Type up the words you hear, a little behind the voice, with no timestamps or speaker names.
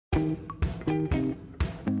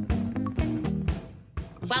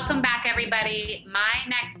Welcome back, everybody. My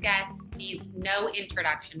next guest needs no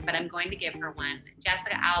introduction, but I'm going to give her one.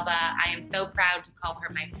 Jessica Alba, I am so proud to call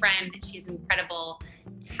her my friend. She's an incredible,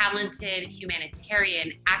 talented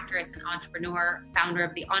humanitarian, actress, and entrepreneur, founder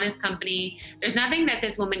of The Honest Company. There's nothing that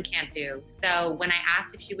this woman can't do. So when I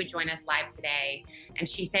asked if she would join us live today, and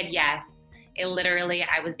she said yes,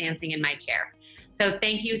 I was dancing in my chair. So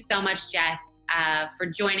thank you so much, Jess, for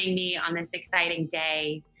joining me on this exciting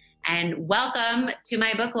day. And welcome to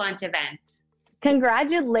my book launch event.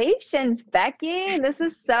 Congratulations, Becky. This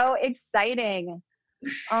is so exciting.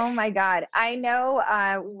 Oh my God. I know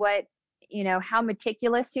how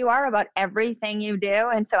meticulous you are about everything you do.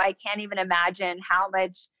 And so I can't even imagine how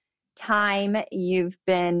much time you've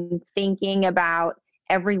been thinking about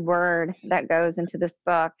every word that goes into this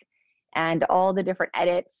book and all the different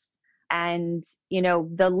edits and,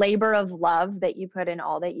 the labor of love that you put in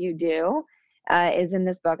all that you do. Is in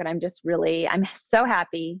this book. And I'm so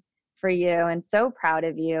happy for you and so proud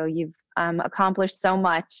of you. You've accomplished so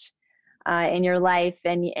much in your life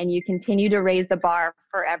and you continue to raise the bar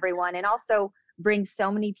for everyone and also bring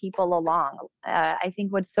so many people along. I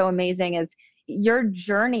think what's so amazing is your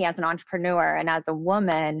journey as an entrepreneur and as a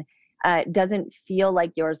woman doesn't feel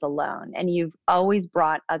like yours alone. And you've always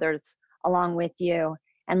brought others along with you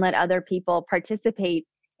and let other people participate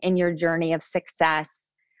in your journey of success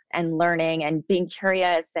and learning and being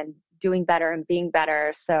curious and doing better and being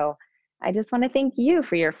better. So I just want to thank you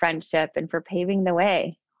for your friendship and for paving the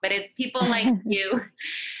way. But it's people like you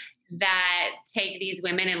that take these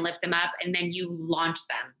women and lift them up and then you launch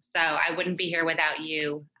them. So I wouldn't be here without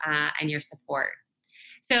you and your support.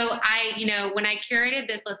 So when I curated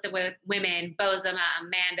this list of women, Bozoma,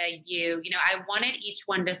 Amanda, I wanted each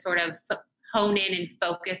one to sort of hone in and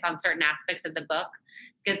focus on certain aspects of the book,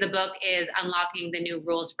 because the book is unlocking the new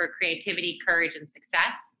rules for creativity, courage, and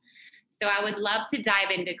success. So I would love to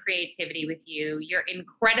dive into creativity with you. You're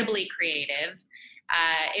incredibly creative.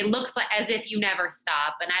 It looks like as if you never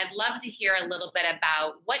stop. And I'd love to hear a little bit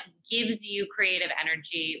about what gives you creative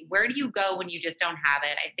energy. Where do you go when you just don't have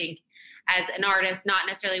it? I think as an artist, not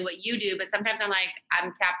necessarily what you do, but sometimes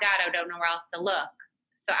I'm tapped out. I don't know where else to look.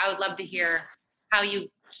 So I would love to hear how you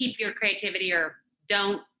keep your creativity or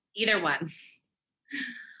don't, either one.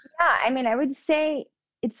 Yeah, I would say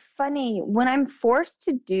it's funny when I'm forced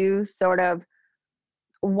to do sort of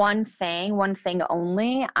one thing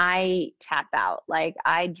only, I tap out. Like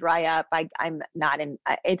I dry up.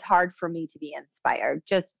 It's hard for me to be inspired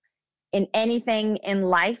just in anything in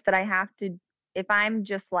life that I have to, if I'm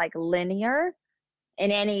just like linear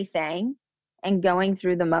in anything and going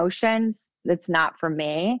through the motions, that's not for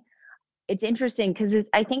me. It's interesting because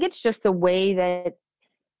I think it's just the way that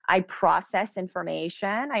I process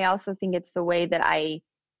information. I also think it's the way that I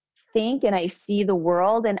think and I see the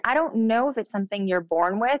world. And I don't know if it's something you're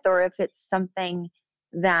born with or if it's something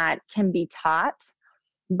that can be taught.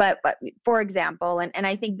 But for example, and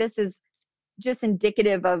I think this is just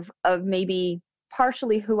indicative of maybe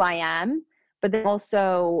partially who I am, but then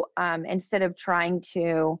also instead of trying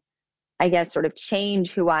to, I guess, sort of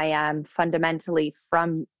change who I am fundamentally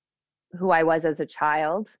from who I was as a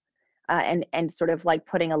child, and sort of like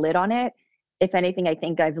putting a lid on it. If anything, I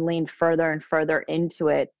think I've leaned further and further into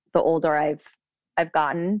it the older I've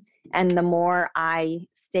gotten, and the more I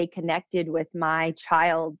stay connected with my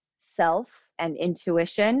child's self and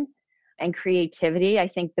intuition and creativity, I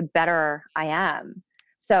think the better I am.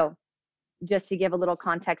 So just to give a little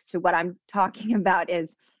context to what I'm talking about is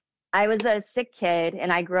I was a sick kid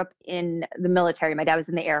and I grew up in the military. My dad was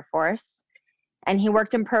in the Air Force and he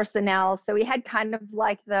worked in personnel. So he had kind of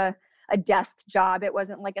like a desk job. It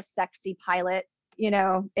wasn't like a sexy pilot, in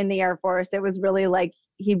the Air Force. It was really like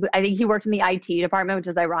I think he worked in the IT department, which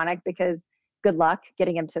is ironic because good luck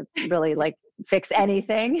getting him to really like fix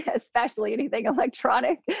anything, especially anything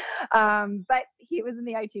electronic. But he was in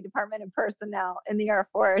the IT department and personnel in the Air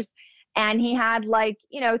Force. And he had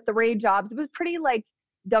 3 jobs. It was pretty like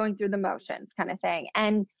going through the motions kind of thing.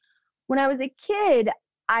 And when I was a kid,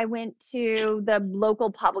 I went to the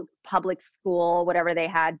local public school, whatever they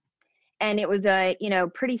had. And it was a,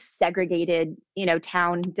 pretty segregated,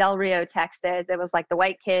 town, Del Rio, Texas. It was like the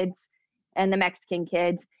white kids and the Mexican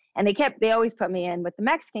kids. And they always put me in with the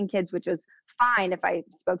Mexican kids, which was fine if I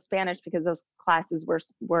spoke Spanish because those classes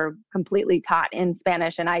were completely taught in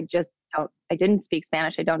Spanish. And I didn't speak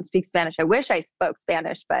Spanish. I don't speak Spanish. I wish I spoke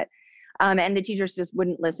Spanish, but, and the teachers just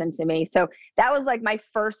wouldn't listen to me. So that was like my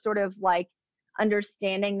first sort of like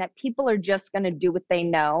understanding that people are just going to do what they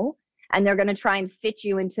know. And they're going to try and fit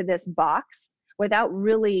you into this box without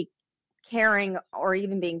really caring or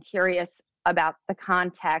even being curious about the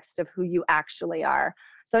context of who you actually are.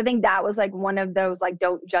 So I think that was like one of those like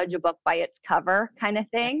don't judge a book by its cover kind of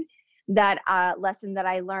thing, that lesson that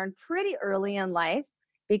I learned pretty early in life,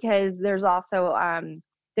 because there's also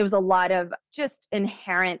there was a lot of just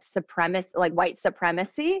inherent supremacy, like white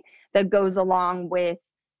supremacy, that goes along with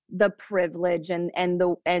the privilege and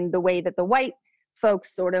the way that the white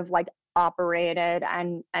folks sort of like operated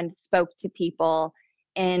and spoke to people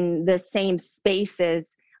in the same spaces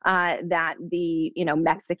that the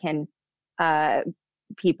Mexican uh,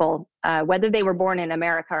 people, whether they were born in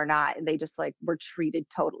America or not, they just like were treated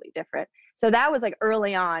totally different. So that was like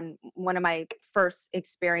early on one of my first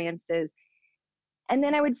experiences. And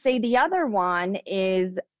then I would say the other one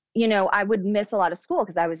is, I would miss a lot of school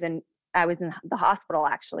because I was in the hospital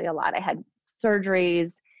actually a lot. I had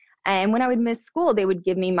surgeries. And when I would miss school, they would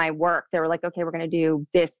give me my work. They were like, okay, we're going to do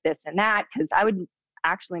this, this, and that. Because I would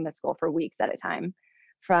actually miss school for weeks at a time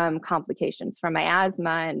from complications from my asthma.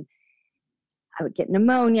 And I would get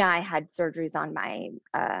pneumonia. I had surgeries on my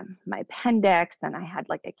appendix, and I had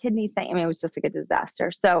like a kidney thing. I mean, it was just like a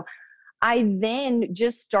disaster. So I then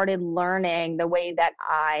just started learning the way that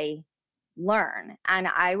I learn. And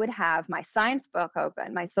I would have my science book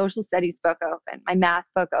open, my social studies book open, my math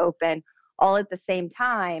book open, all at the same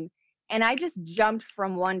time. And I just jumped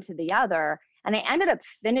from one to the other. And I ended up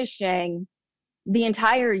finishing the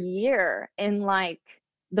entire year in like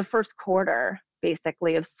the first quarter,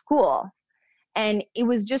 basically, of school. And it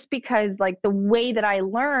was just because, like, the way that I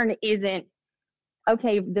learn isn't,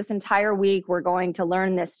 okay, this entire week we're going to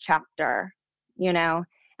learn this chapter, you know,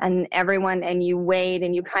 and you wait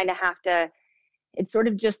and you kind of have to, it's sort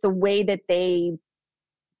of just the way that they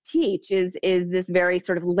teach is this very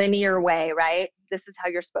sort of linear way, right? This is how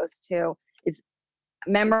you're supposed to is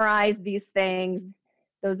memorize these things.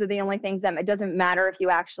 Those are the only things that, it doesn't matter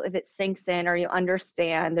if it sinks in or you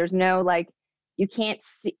understand. There's no like, you can't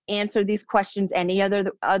answer these questions any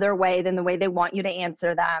other way than the way they want you to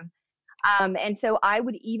answer them. And so I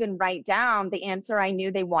would even write down the answer I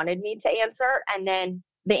knew they wanted me to answer, and then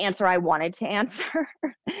the answer I wanted to answer.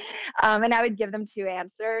 And I would give them two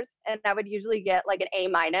answers, and I would usually get like an A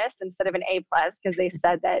minus instead of an A plus, because they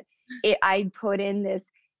said that I put in this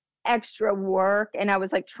extra work and I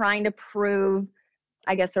was like trying to prove,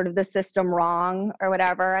 I guess, sort of the system wrong or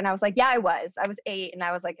whatever. And I was like, yeah, I was 8, and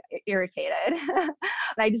I was like irritated. And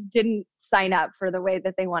I just didn't sign up for the way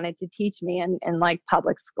that they wanted to teach me in like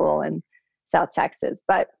public school in South Texas.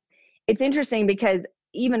 But it's interesting because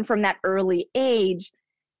even from that early age,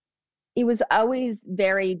 it was always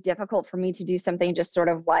very difficult for me to do something just sort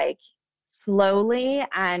of like slowly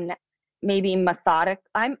and maybe methodic.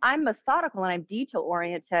 I'm methodical and I'm detail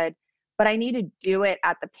oriented, but I need to do it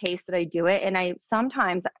at the pace that I do it. And I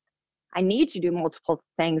need to do multiple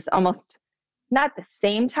things, almost not at the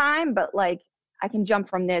same time, but like I can jump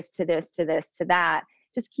from this to this to this to that.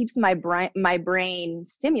 Just keeps my brain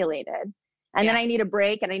stimulated. And then Yeah. I need a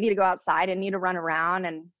break and I need to go outside and need to run around.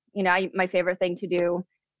 And my favorite thing to do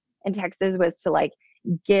in Texas was to like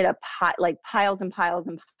get like piles and piles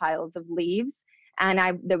and piles of leaves.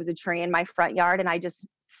 And there was a tree in my front yard, and I just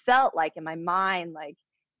felt like in my mind, like,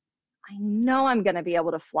 I know I'm going to be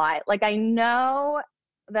able to fly. Like, I know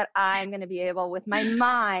that I'm going to be able, with my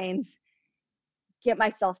mind, get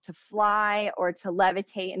myself to fly or to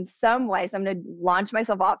levitate in some way. So I'm going to launch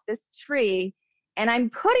myself off this tree. And I'm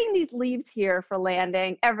putting these leaves here for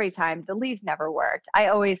landing every time. The leaves never worked.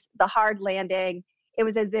 The hard landing, it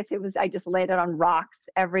was as if I just landed on rocks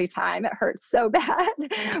every time. It hurt so bad.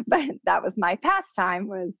 But that was my pastime,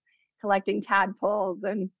 was collecting tadpoles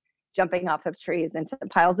and jumping off of trees into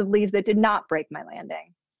piles of leaves that did not break my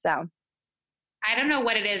landing. So I don't know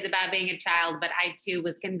what it is about being a child, but I too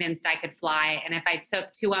was convinced I could fly. And if I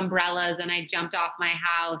took 2 umbrellas and I jumped off my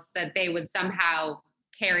house, that they would somehow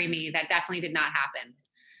carry me. That definitely did not happen.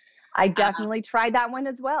 I definitely tried that one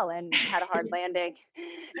as well and had a hard landing.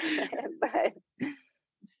 But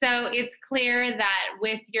So it's clear that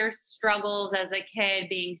with your struggles as a kid,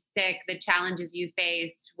 being sick, the challenges you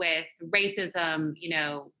faced with racism,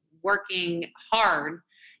 working hard,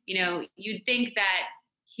 you'd think that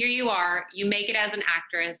here you are, you make it as an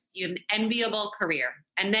actress, you have an enviable career.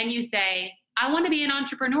 And then you say, I want to be an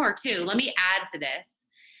entrepreneur too. Let me add to this.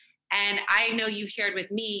 And I know you shared with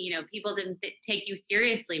me, people didn't take you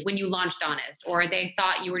seriously when you launched Honest, or they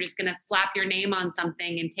thought you were just going to slap your name on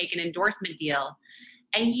something and take an endorsement deal.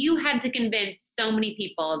 And you had to convince so many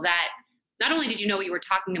people that not only did you know what you were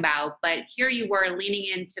talking about, but here you were leaning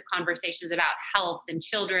into conversations about health and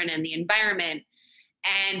children and the environment.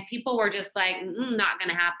 And people were just like, not going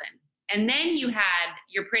to happen. And then you had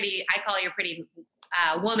I call it your pretty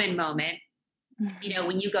woman moment,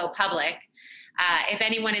 when you go public. If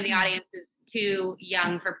anyone in the audience is too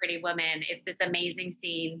young for Pretty Woman, it's this amazing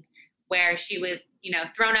scene where she was,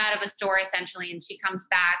 thrown out of a store essentially, and she comes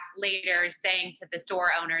back later saying to the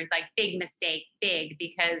store owners, like, big mistake, big,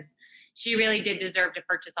 because she really did deserve to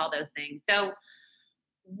purchase all those things. So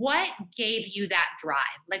what gave you that drive?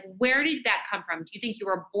 Like, where did that come from? Do you think you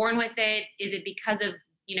were born with it? Is it because of,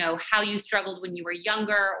 how you struggled when you were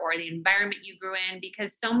younger, or the environment you grew in?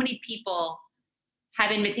 Because so many people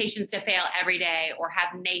have invitations to fail every day, or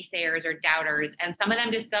have naysayers or doubters, and some of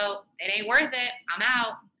them just go, it ain't worth it, I'm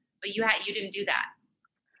out. But you didn't do that.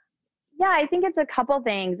 Yeah, I think it's a couple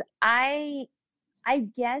things. I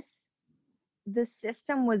guess the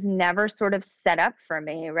system was never sort of set up for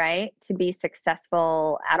me, right, to be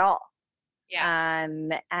successful at all. Yeah.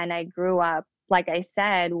 And I grew up, like I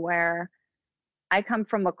said, where I come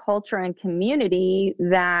from a culture and community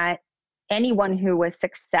that anyone who was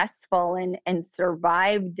successful and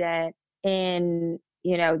survived it in,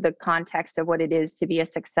 the context of what it is to be a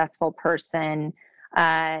successful person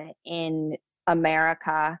in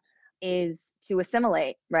America is to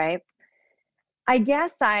assimilate, right? I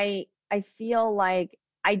guess I feel like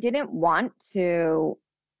I didn't want to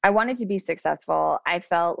I wanted to be successful. I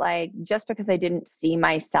felt like just because I didn't see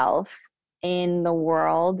myself in the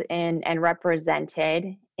world and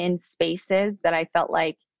represented in spaces that I felt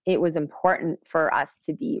like it was important for us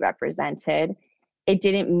to be represented, it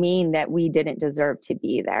didn't mean that we didn't deserve to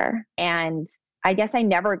be there. And I guess I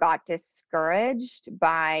never got discouraged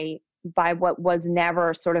by what was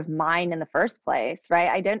never sort of mine in the first place,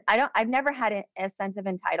 right? I've never had a sense of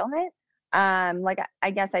entitlement. Like I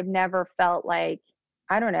guess I've never felt like,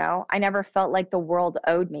 I don't know, I never felt like the world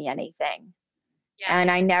owed me anything. Yeah.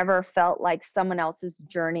 And I never felt like someone else's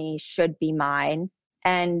journey should be mine.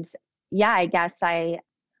 And yeah, I guess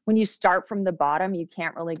when you start from the bottom, you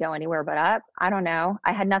can't really go anywhere but up. I don't know.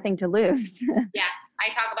 I had nothing to lose. Yeah, I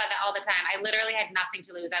talk about that all the time. I literally had nothing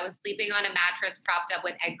to lose. I was sleeping on a mattress propped up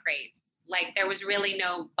with egg crates. Like, there was really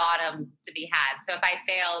no bottom to be had. So if I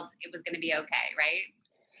failed, it was going to be okay, right?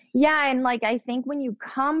 Yeah, and like I think when you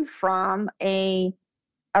come from a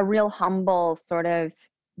real humble sort of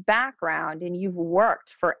background and you've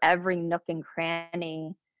worked for every nook and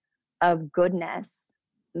cranny of goodness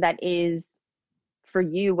that is for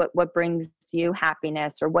you what brings you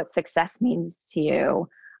happiness or what success means to you,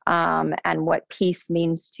 and what peace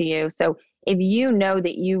means to you. So if you know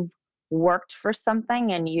that you've worked for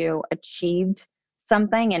something and you achieved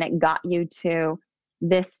something and it got you to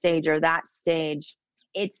this stage or that stage,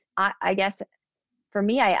 I guess for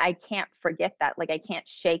me, I can't forget that. Like I can't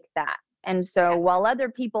shake that. And so Yeah. while other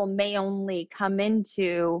people may only come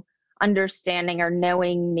into understanding or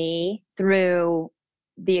knowing me through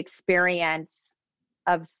the experience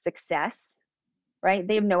of success, right?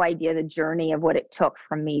 They have no idea the journey of what it took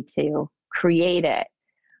for me to create it.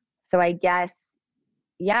 So I guess,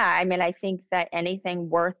 yeah, I mean, I think that anything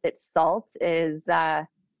worth its salt is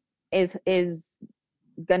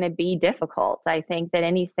going to be difficult. I think that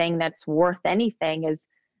anything that's worth anything is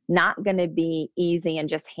not going to be easy and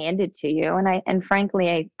just handed to you. And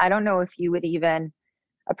frankly, I don't know if you would even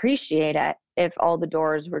appreciate it if all the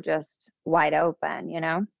doors were just wide open,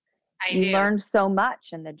 I You do. learn so much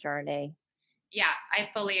in the journey. Yeah, I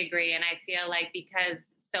fully agree. And I feel like because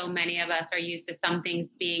so many of us are used to some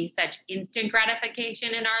things being such instant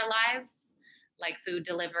gratification in our lives, like food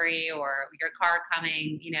delivery or your car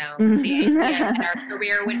coming, the idea that our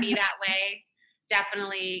career would be that way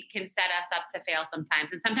definitely can set us up to fail sometimes.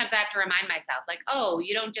 And sometimes I have to remind myself, like, oh,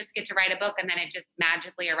 you don't just get to write a book and then it just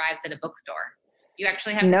magically arrives at a bookstore. You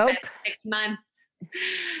actually have to spend Nope. 6 months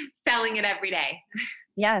selling it every day.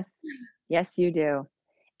 Yes. Yes, you do.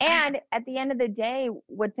 And at the end of the day,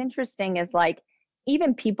 what's interesting is like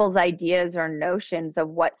even people's ideas or notions of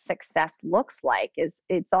what success looks like is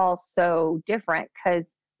it's all so different because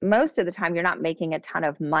most of the time you're not making a ton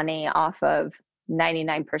of money off of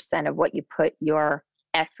 99% of what you put your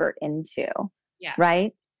effort into, Yeah.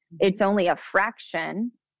 right? It's only a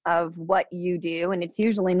fraction of what you do. And it's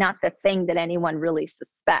usually not the thing that anyone really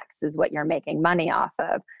suspects is what you're making money off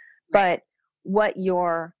of. Right. But what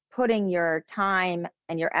you're putting your time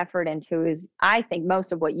and your effort into is, I think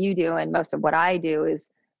most of what you do and most of what I do is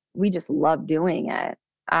we just love doing it.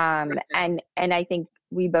 And I think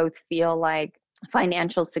we both feel like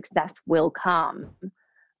financial success will come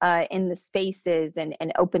in the spaces and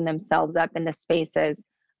open themselves up in the spaces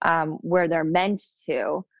where they're meant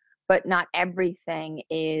to, but not everything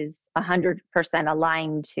is 100%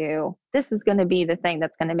 aligned to this is going to be the thing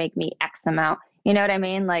that's going to make me X amount. You know what I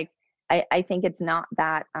mean? Like, I think it's not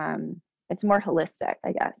It's more holistic,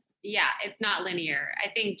 I guess. Yeah, it's not linear. I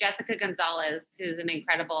think Jessica Gonzalez, who's an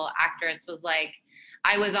incredible actress, was like,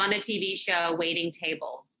 I was on a TV show waiting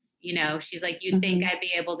tables. You know, she's like, you'd think Hmm. I'd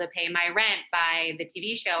be able to pay my rent by the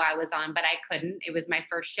TV show I was on, but I couldn't. It was my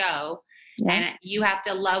first show. Yeah. And you have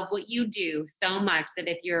to love what you do so much that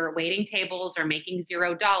if you're waiting tables or making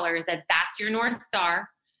 $0, that that's your North Star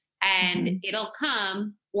and Hmm. it'll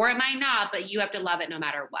come or it might not, but you have to love it no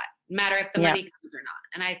matter what, no matter if the Yeah. money comes or not.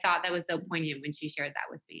 And I thought that was so poignant when she shared that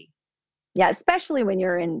with me. Yeah. Especially when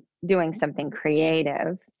you're in doing something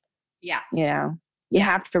creative, Yes. you know, you Yeah.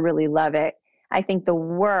 have to really love it. I think the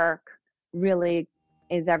work really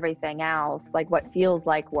is everything else. Like what feels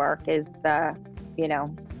like work is the, you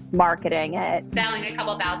know, marketing it. Selling a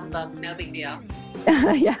couple thousand books, no big deal.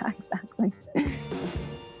 Yeah, exactly.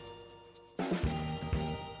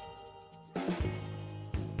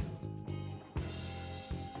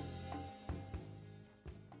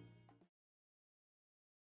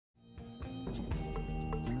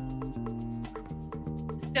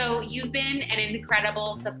 So you've been an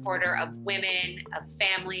incredible supporter of women, of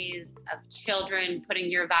families, of children, putting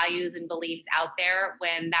your values and beliefs out there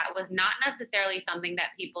when that was not necessarily something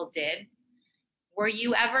that people did. Were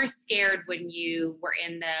you ever scared when you were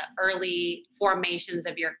in the early formations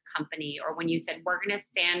of your company or when you said, we're going to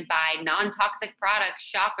stand by non toxic products,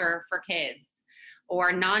 shocker for kids,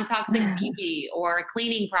 or non toxic beauty or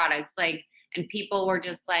cleaning products? Like, and people were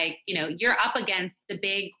just like, you know, you're up against the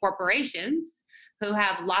big corporations who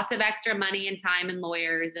have lots of extra money and time and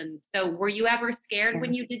lawyers. And so, were you ever scared Yeah.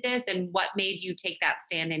 when you did this? And what made you take that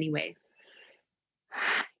stand, anyways?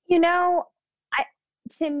 You know, I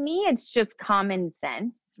to me it's just common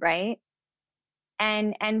sense, right?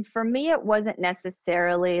 And for me it wasn't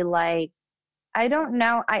necessarily like I don't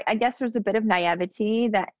know. I guess there's a bit of naivety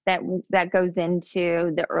that goes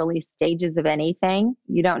into the early stages of anything.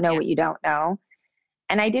 You don't know Yeah. what you don't know.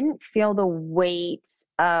 And I didn't feel the weight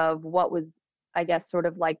of what was, I guess, sort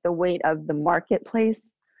of like the weight of the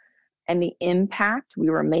marketplace and the impact we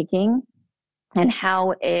were making and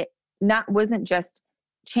how it not wasn't just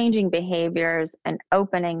changing behaviors and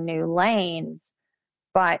opening new lanes,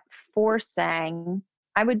 but forcing,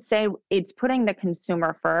 I would say it's putting the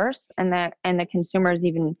consumer first and the consumers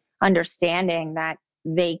even understanding that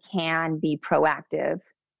they can be proactive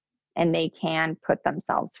and they can put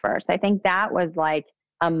themselves first. I think that was like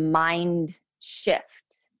a mind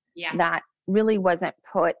shift Yeah. that really wasn't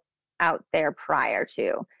put out there prior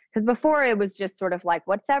to. Because before it was just sort of like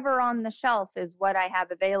what's ever on the shelf is what I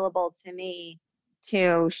have available to me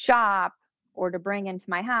to shop or to bring into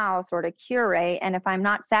my house or to curate. And if I'm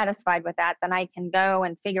not satisfied with that, then I can go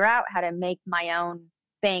and figure out how to make my own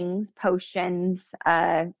things, potions,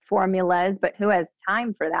 formulas. But who has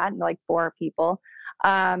time for that? Like four people.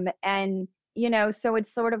 And, you know, so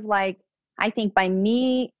it's sort of like, I think by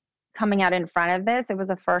me coming out in front of this, it was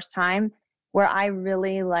the first time where I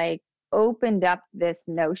really like opened up this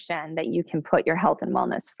notion that you can put your health and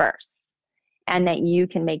wellness first and that you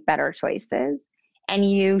can make better choices. And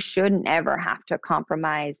you shouldn't ever have to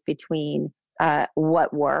compromise between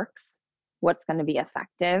what works, what's going to be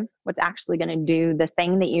effective, what's actually going to do the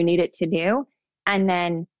thing that you need it to do, and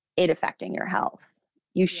then it affecting your health.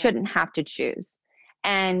 You Yeah. shouldn't have to choose.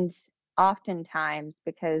 And oftentimes,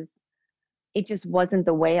 because it just wasn't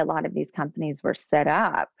the way a lot of these companies were set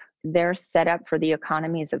up, they're set up for the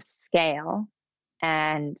economies of scale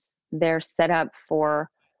and they're set up for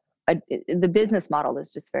the business model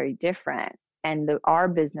is just very different and our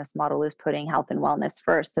business model is putting health and wellness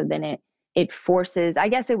first, so then it forces, I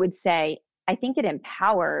guess it would say, I think it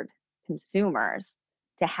empowered consumers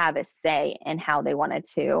to have a say in how they wanted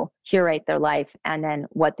to curate their life and then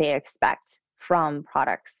what they expect from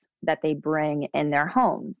products that they bring in their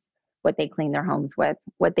homes, what they clean their homes with,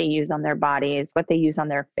 what they use on their bodies, what they use on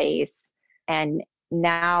their face. And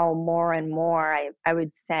now more and more I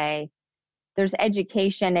would say there's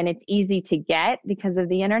education and it's easy to get because of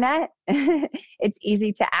the internet. It's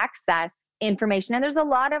easy to access information. And there's a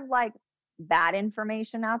lot of like bad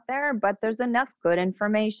information out there, but there's enough good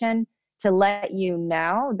information to let you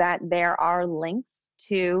know that there are links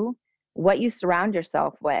to what you surround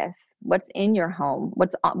yourself with, what's in your home,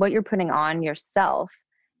 what you're putting on yourself,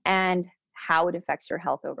 and how it affects your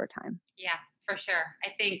health over time. Yeah, for sure. I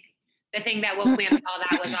think the thing that woke me up to all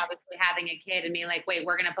that was obviously having a kid and being like, wait,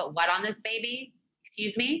 we're going to put what on this baby?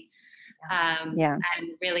 Excuse me? Yeah. And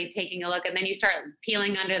really taking a look. And then you start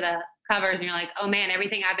peeling under the covers and you're like, oh man,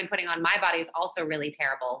 everything I've been putting on my body is also really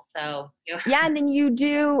terrible. So, you know, Yeah, and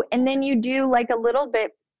then you do like a little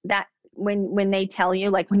bit that when they tell you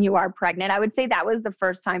like when you are pregnant, I would say that was the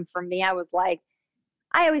first time for me. I was like,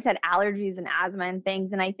 I always had allergies and asthma and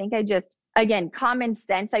things, and I think I just again, common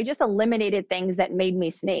sense. I just eliminated things that made me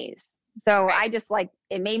sneeze. So Right. I just like,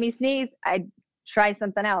 it made me sneeze. I'd try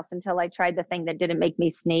something else until I tried the thing that didn't make me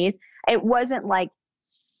sneeze. It wasn't like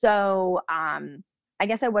so, I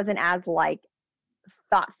guess I wasn't as like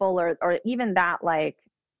thoughtful or even that like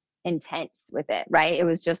intense with it, right? It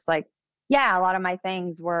was just like, yeah, a lot of my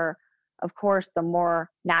things were, of course, the more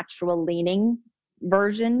natural leaning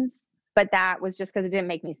versions, but that was just because it didn't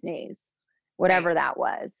make me sneeze, Right. whatever that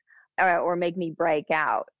was, or make me break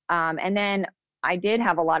out. And then I did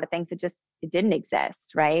have a lot of things that just it didn't exist,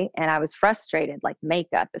 right? And I was frustrated, like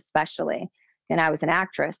makeup, especially. And I was an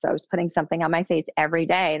actress, so I was putting something on my face every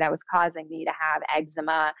day that was causing me to have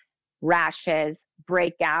eczema, rashes,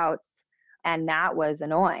 breakouts, and that was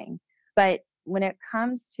annoying. But when it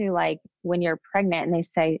comes to like when you're pregnant and they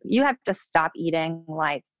say you have to stop eating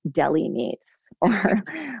like deli meats or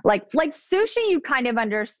like sushi, you kind of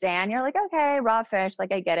understand. You're like, okay, raw fish,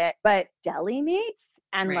 like I get it. But deli meats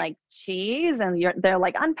and Right. like cheese and they're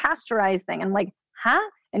like unpasteurized thing. I'm like, huh?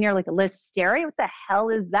 And you're like, listeria? What the hell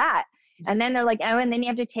is that? And then they're like, oh, and then you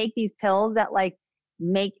have to take these pills that like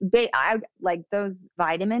make big, like those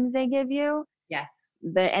vitamins they give you, Yes.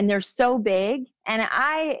 and they're so big, and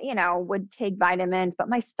I would take vitamins, but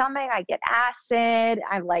my stomach, I get acid,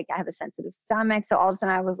 I have a sensitive stomach, so all of a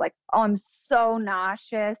sudden I was like, oh, I'm so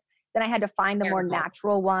nauseous. Then I had to find the more Terrible.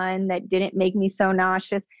 natural one that didn't make me so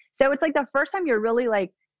nauseous. So it's like the first time you're really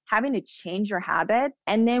like having to change your habit.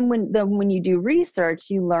 And then when you do research,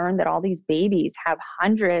 you learn that all these babies have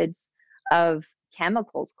hundreds of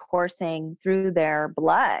chemicals coursing through their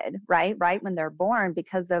blood, right when they're born,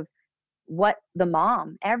 because of what the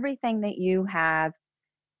mom, everything that you have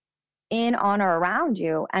in, on, or around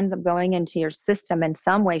you ends up going into your system in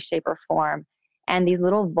some way, shape, or form. And these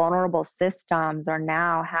little vulnerable systems are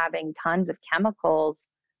now having tons of chemicals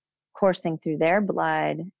coursing through their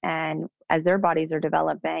blood and as their bodies are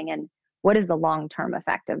developing. And what is the long term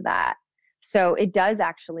effect of that? So it does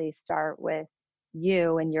actually start with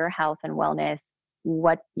you and your health and wellness,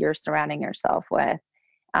 what you're surrounding yourself with.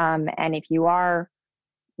 And if you are,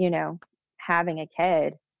 you know, having a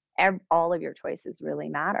kid, all of your choices really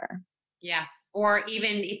matter. Yeah. Or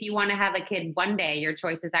even if you want to have a kid one day, your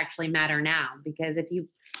choices actually matter now, because if you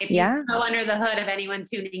Yeah. go under the hood of anyone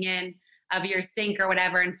tuning in of your sink or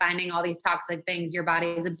whatever and finding all these toxic things, your body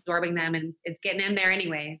is absorbing them and it's getting in there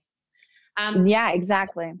anyways. Um, Yeah,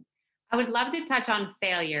 exactly. I would love to touch on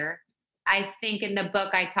failure. I think in the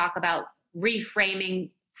book I talk about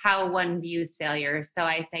reframing how one views failure. So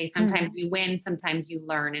I say Mm. sometimes you win, sometimes you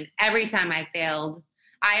learn. And every time I failed,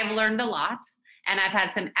 I have learned a lot. And I've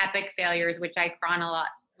had some epic failures, which I chronologize,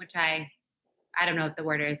 which I don't know what the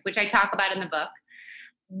word is, which I talk about in the book.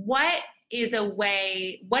 What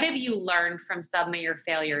what have you learned from some of your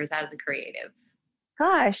failures as a creative?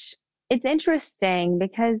 Gosh, it's interesting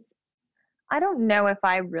because I don't know if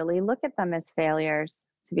I really look at them as failures,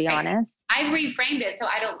 to be Right. honest. I reframed it. So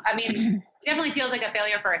I mean, it definitely feels like a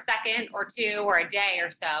failure for a second or two or a day or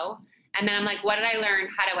so. And then I'm like, what did I learn?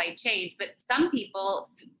 How do I change? But some people,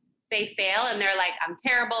 they fail and they're like, I'm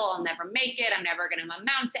terrible. I'll never make it. I'm never going to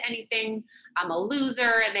amount to anything. I'm a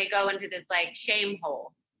loser. And they go into this like shame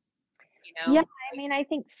hole, Yeah, I like mean, I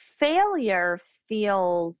think failure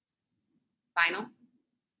feels final.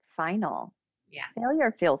 final. Yeah.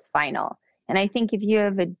 Failure feels final. And I think if you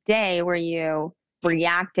have a day where you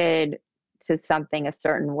reacted to something a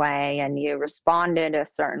certain way and you responded a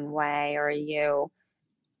certain way, or you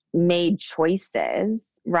made choices,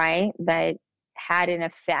 right, that had an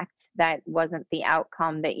effect that wasn't the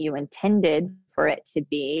outcome that you intended for it to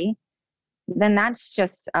be, then that's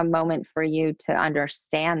just a moment for you to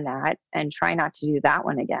understand that and try not to do that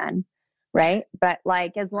one again. Right. But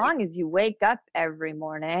like, as Right. long as you wake up every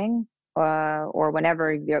morning, or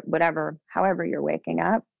however you're waking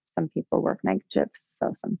up, some people work night shifts.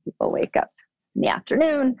 So some people wake up in the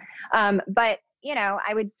afternoon. But,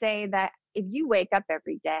 I would say that if you wake up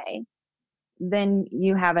every day, then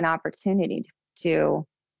you have an opportunity to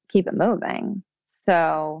keep it moving.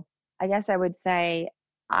 So I guess I would say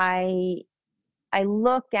I I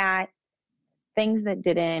look at things that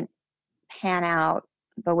didn't pan out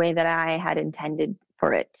the way that I had intended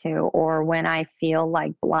for it to, or when I feel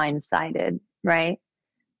like blindsided, right?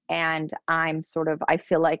 And I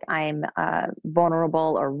feel like I'm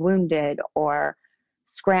vulnerable or wounded or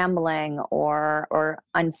scrambling or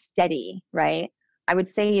unsteady, right? I would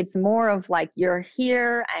say it's more of like you're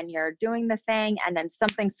here and you're doing the thing, and then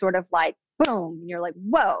something sort of like boom, and you're like,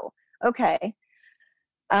 whoa, okay,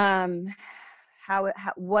 um,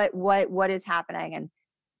 what is happening, and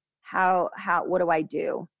how what do I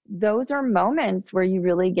do? those are moments where you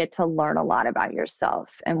really get to learn a lot about yourself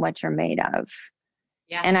and what you're made of.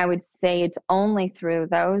 Yeah. And I would say it's only through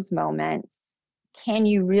those moments can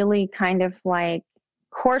you really kind of like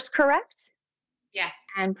course correct Yeah.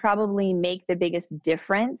 and probably make the biggest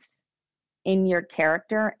difference in your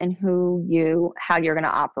character and how you're going to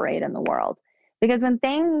operate in the world. Because when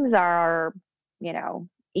things are, you know,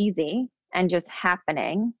 easy and just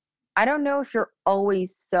happening, I don't know if you're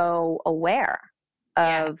always so aware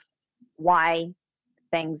Yeah. of why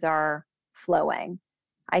things are flowing.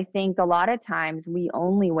 I think a lot of times we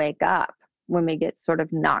only wake up when we get sort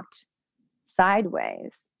of knocked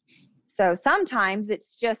sideways. So sometimes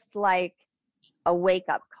it's just like a wake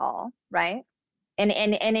up call, right? And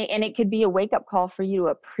it could be a wake up call for you to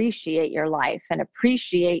appreciate your life and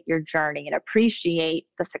appreciate your journey and appreciate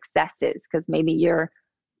the successes because maybe you're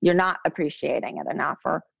not appreciating it enough.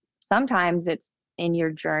 Or sometimes it's in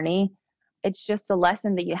your journey, it's just a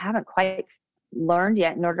lesson that you haven't quite learned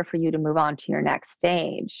yet in order for you to move on to your next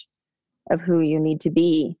stage of who you need to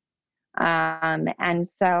be. And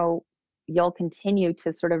so you'll continue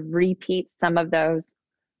to sort of repeat some of those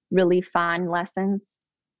really fun lessons.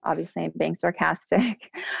 Obviously, I'm being sarcastic.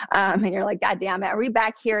 And you're like, God damn it, are we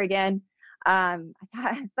back here again? I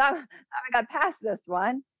thought we got past this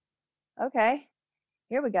one. Okay,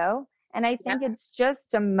 here we go. And I Yeah. think it's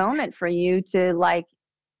just a moment for you to like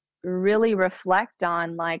really reflect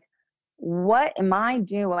on like, what am I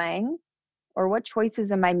doing or what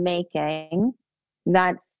choices am I making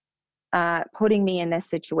that's putting me in this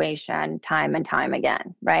situation time and time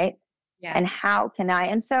again, right? Yeah. And how can I?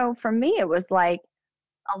 And so for me, it was like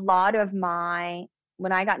a lot of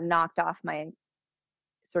when I got knocked off my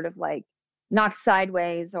sort of like knocked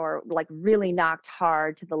sideways or like really knocked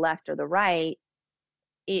hard to the left or the right,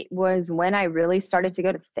 it was when I really started to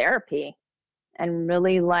go to therapy and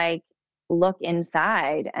really like look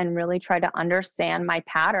inside and really try to understand my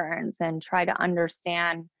patterns and try to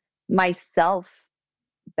understand myself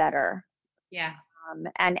better. Yeah.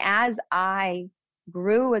 And as I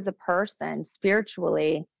grew as a person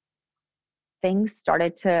spiritually, things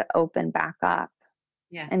started to open back up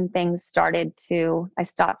Yeah. and I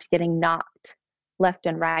stopped getting knocked left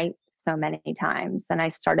and right so many times. And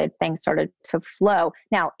things started to flow.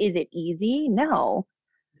 Now, is it easy? No.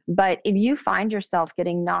 But if you find yourself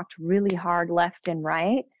getting knocked really hard left and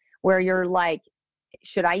right, where you're like,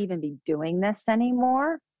 should I even be doing this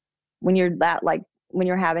anymore? When you're that like, when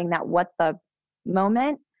you're having that what the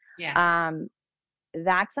moment, Yeah. um,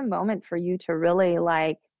 that's a moment for you to really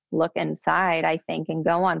like look inside, I think, and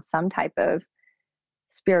go on some type of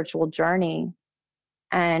spiritual journey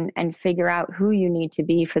and figure out who you need to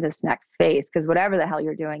be for this next phase because whatever the hell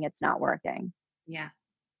you're doing, it's not working. Yeah.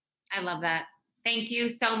 I love that. Thank you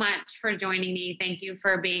so much for joining me. Thank you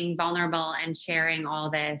for being vulnerable and sharing all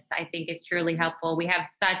this. I think it's truly helpful. We have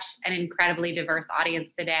such an incredibly diverse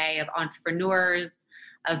audience today of entrepreneurs,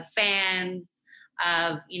 of fans,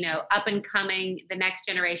 of, up and coming, the next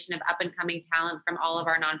generation of up and coming talent from all of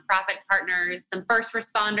our nonprofit partners. Some first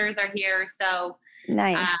responders are here. So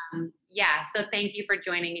Nice. yeah, so thank you for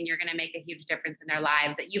joining, and you're going to make a huge difference in their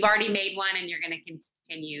lives. You've already made one, and you're going to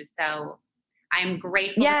continue. So I'm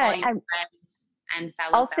grateful to call Yeah, you friend and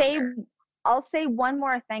fellow I'll say founder. I'll say one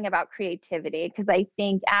more thing about creativity because I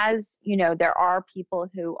think as you know there are people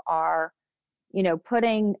who are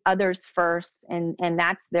putting others first and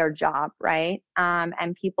that's their job, right?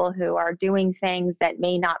 And people who are doing things that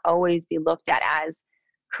may not always be looked at as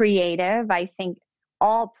creative. I think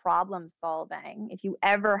all problem solving, if you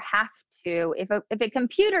ever have to, if a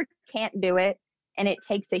computer can't do it and it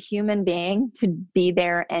takes a human being to be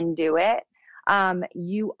there and do it,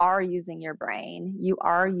 you are using your brain, you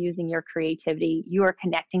are using your creativity, you are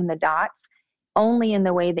connecting the dots only in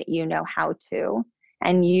the way that you know how to,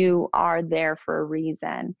 and you are there for a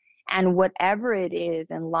reason. And whatever it is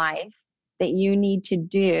in life that you need to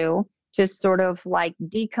do to sort of like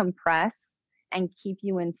decompress and keep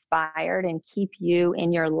you inspired and keep you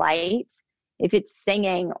in your light, if it's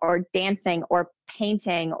singing or dancing or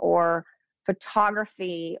painting or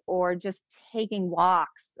photography or just taking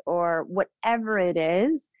walks or whatever it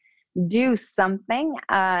is, do something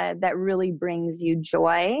that really brings you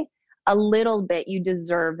joy. A little bit, you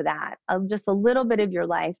deserve that. Just a little bit of your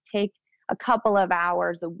life. Take a couple of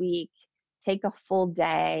hours a week, take a full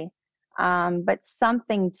day, but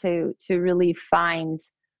something to really find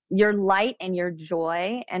your light and your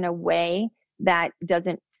joy in a way that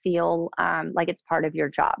doesn't feel like it's part of your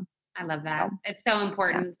job. I love that. So, It's so yeah.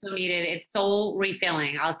 important, so needed. It's soul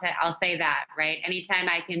refilling. I'll say that, right? Anytime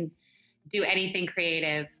I can do anything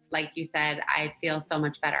creative, like you said, I feel so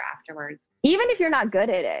much better afterwards. Even if you're not good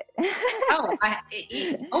at it. Oh,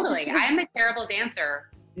 totally. I am a terrible dancer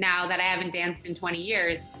now that I haven't danced in 20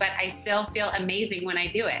 years, but I still feel amazing when I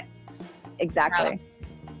do it. So, Exactly.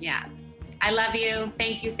 yeah. I love you.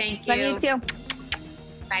 Thank you. Thank Love you you. too.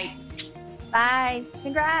 Bye. Bye.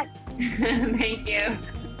 Congrats. Thank you.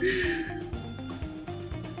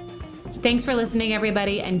 Thanks for listening,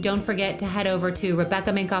 everybody. And don't forget to head over to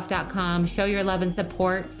RebeccaMinkoff.com, show your love and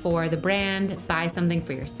support for the brand, buy something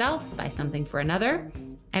for yourself, buy something for another.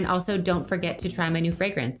 And also don't forget to try my new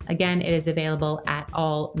fragrance. Again, it is available at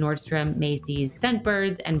all Nordstrom, Macy's,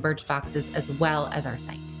 Scentbirds, and Birchboxes, as well as our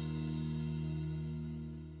site.